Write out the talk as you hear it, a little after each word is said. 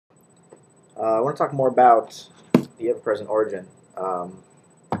I want to talk more about the ever-present origin. I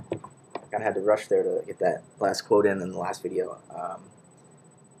kind of had to rush there to get that last quote in the last video,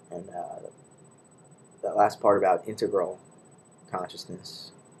 and that last part about integral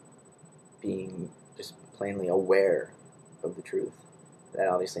consciousness being just plainly aware of the truth. That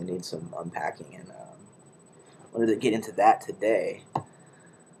obviously needs some unpacking, and I wanted to get into that today.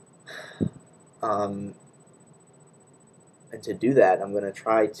 And to do that, I'm going to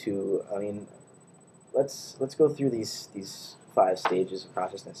try to. Let's go through these 5 stages of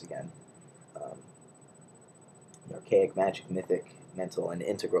consciousness again: the archaic, magic, mythic, mental, and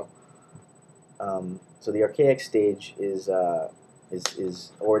integral. So the archaic stage is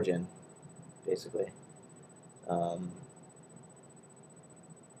origin, basically.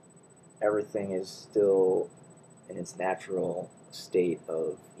 Everything is still in its natural state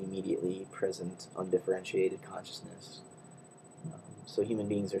of immediately present, undifferentiated consciousness. So human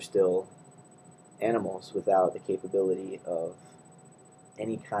beings are still animals without the capability of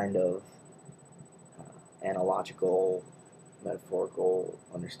any kind of analogical, metaphorical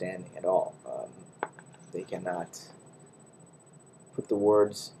understanding at all. They cannot put the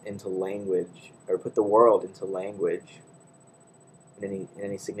words into language, or put the world into language in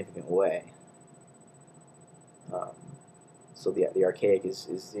any significant way. So the archaic is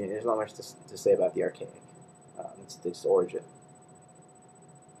there's not much to say about the archaic. It's its origin.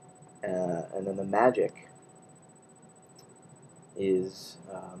 And then the magic is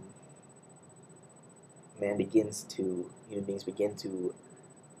human beings begin to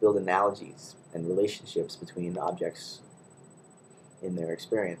build analogies and relationships between objects in their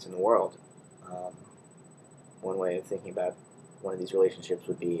experience in the world. One way of thinking about one of these relationships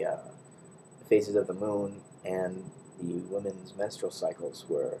would be the phases of the moon and the women's menstrual cycles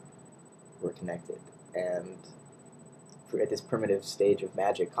were connected. And at this primitive stage of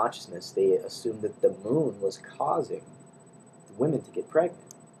magic consciousness, they assumed that the moon was causing the women to get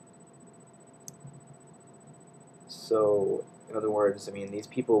pregnant. So, in other words, these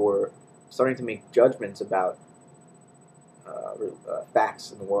people were starting to make judgments about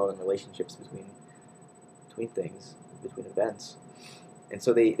facts in the world and relationships between things, between events. And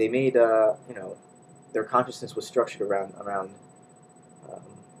so they made, their consciousness was structured around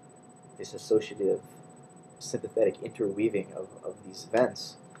this associative, sympathetic interweaving of these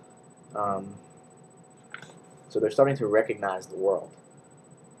events. So they're starting to recognize the world.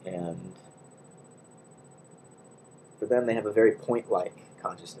 And for them, they have a very point-like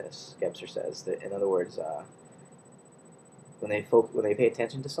consciousness, Gebser says. That, in other words, when they pay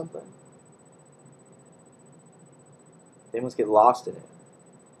attention to something, they must get lost in it.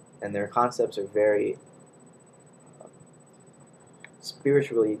 And their concepts are very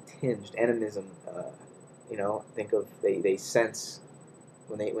spiritually tinged. Animism, think of they sense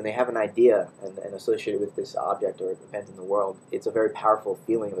when they have an idea and associate it with this object or event in the world. It's a very powerful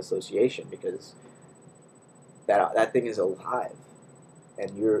feeling of association because that thing is alive,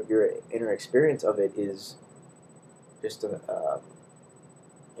 and your inner experience of it is just a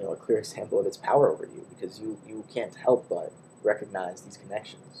clear example of its power over you, because you can't help but recognize these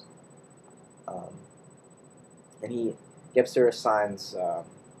connections. And Gebser assigns a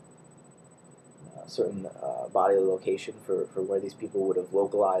certain bodily location for where these people would have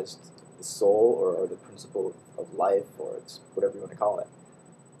localized the soul or the principle of life, or it's whatever you want to call it.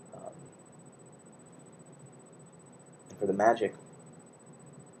 And for the magic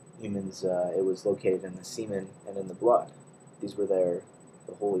humans, it was located in the semen and in the blood. These were the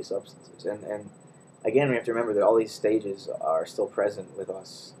holy substances. And again, we have to remember that all these stages are still present with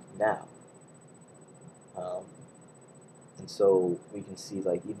us now. And so we can see,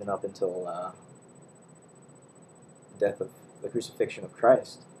 like, even up until the death of the crucifixion of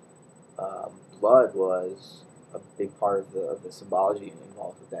Christ, blood was a big part of the symbology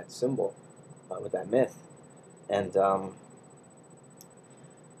involved with that symbol, with that myth. And so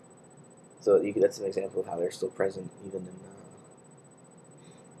that's an example of how they're still present even in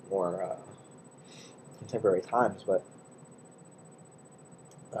more contemporary times. But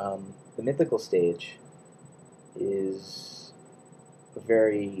the mythical stage is a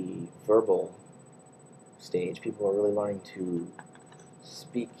very verbal stage. People are really learning to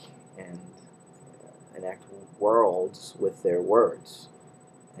speak and enact worlds with their words,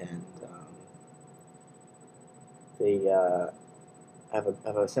 and they have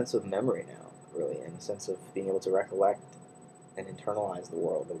a sense of memory now, really, and a sense of being able to recollect and internalize the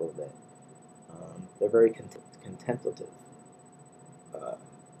world a little bit. They're very contemplative.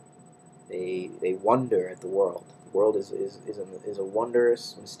 They wonder at the world. The world is a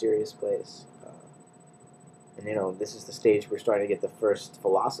wondrous, mysterious place. And this is the stage we're starting to get the first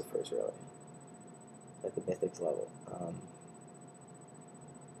philosophers, really. at the mythics level.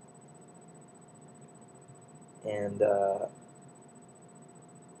 And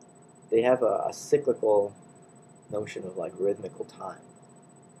they have a cyclical notion of like rhythmical time.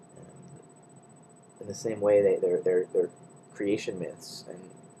 And in the same way, their creation myths and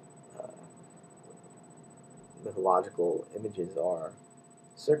mythological images are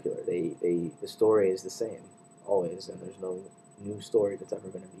circular. The story is the same always, and there's no new story that's ever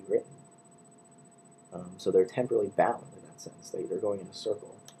going to be written. So they're temporally bound in that sense. They're going in a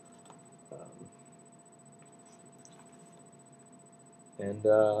circle.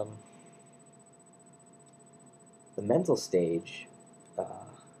 The mental stage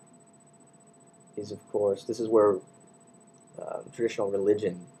is, of course, this is where traditional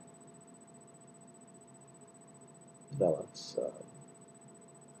religion develops,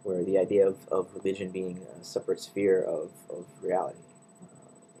 where the idea of religion being a separate sphere of reality.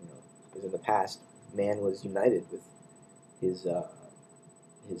 Because in the past, man was united with his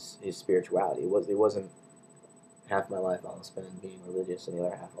spirituality. It wasn't half my life I'll spend being religious and the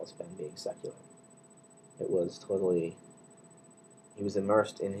other half I'll spend being secular. It was totally, he was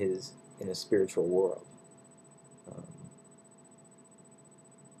immersed in a spiritual world.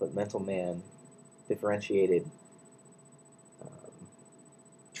 But mental man differentiated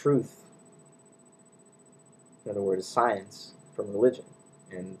truth, in other words, science, from religion.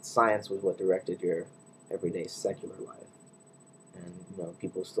 And science was what directed your everyday secular life. And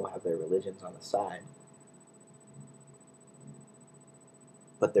people still have their religions on the side,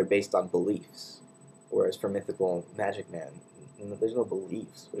 but they're based on beliefs. Whereas for mythical magic man, there's no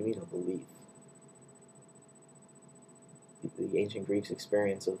beliefs. What do you mean no belief? The ancient Greeks'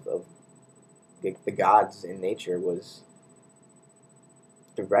 experience of the gods in nature was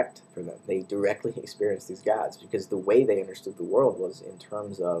direct for them. They directly experienced these gods because the way they understood the world was in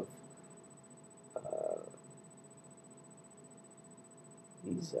terms of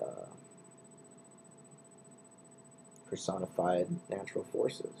these personified natural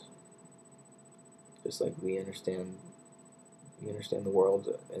forces. Just like we understand the world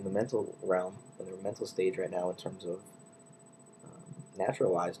in the mental realm, in the mental stage right now, in terms of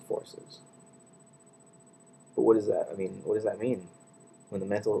naturalized forces. But what does that? I mean, what does that mean when the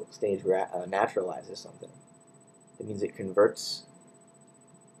mental stage naturalizes something? It means it converts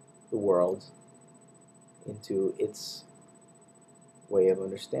the world into its way of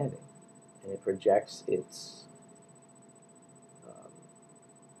understanding, and it projects its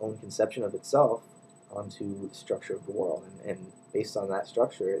own conception of itself onto the structure of the world, and based on that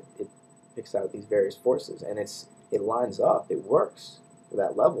structure, it picks out these various forces, and it lines up, it works for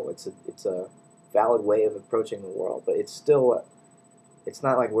that level. It's a valid way of approaching the world, but it's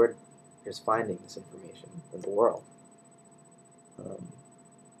not like we're just finding this information in the world.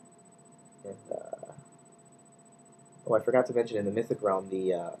 I forgot to mention, in the mythic realm,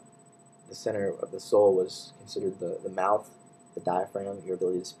 the center of the soul was considered the mouth, the diaphragm, your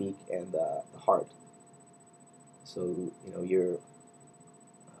ability to speak, and the heart. So your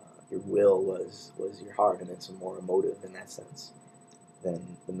will was your heart, and it's more emotive in that sense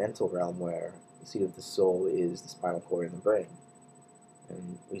than the mental realm, where the seat of the soul is the spinal cord and the brain.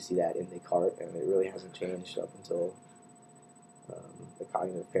 And we see that in Descartes, and it really hasn't changed up until the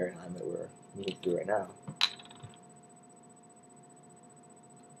cognitive paradigm that we're moving through right now.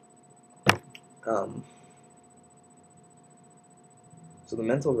 So the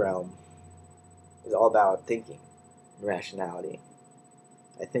mental realm is all about thinking and rationality.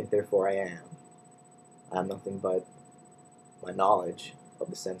 I think, therefore I am. I'm nothing but my knowledge of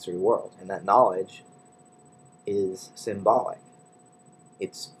the sensory world. And that knowledge is symbolic.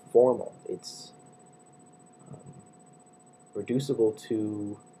 It's formal. It's reducible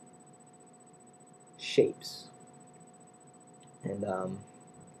to shapes. And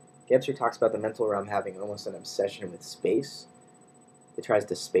Gebser talks about the mental realm having almost an obsession with space. It tries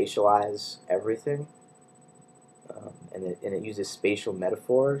to spatialize everything, and it uses spatial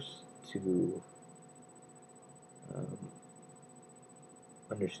metaphors to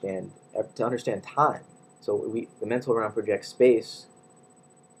understand time. So the mental realm projects space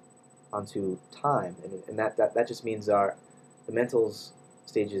onto time, and that just means the mental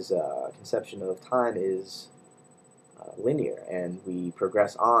stage's conception of time is linear, and we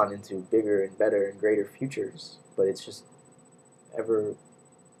progress on into bigger and better and greater futures, but it's just ever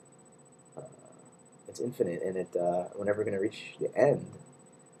it's infinite, and we're never going to reach the end.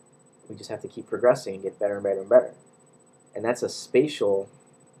 We just have to keep progressing and get better and better and better. And that's a spatial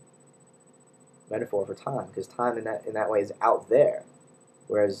metaphor for time, because time in that way is out there,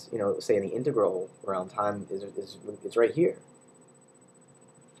 whereas say in the integral realm, time is right here.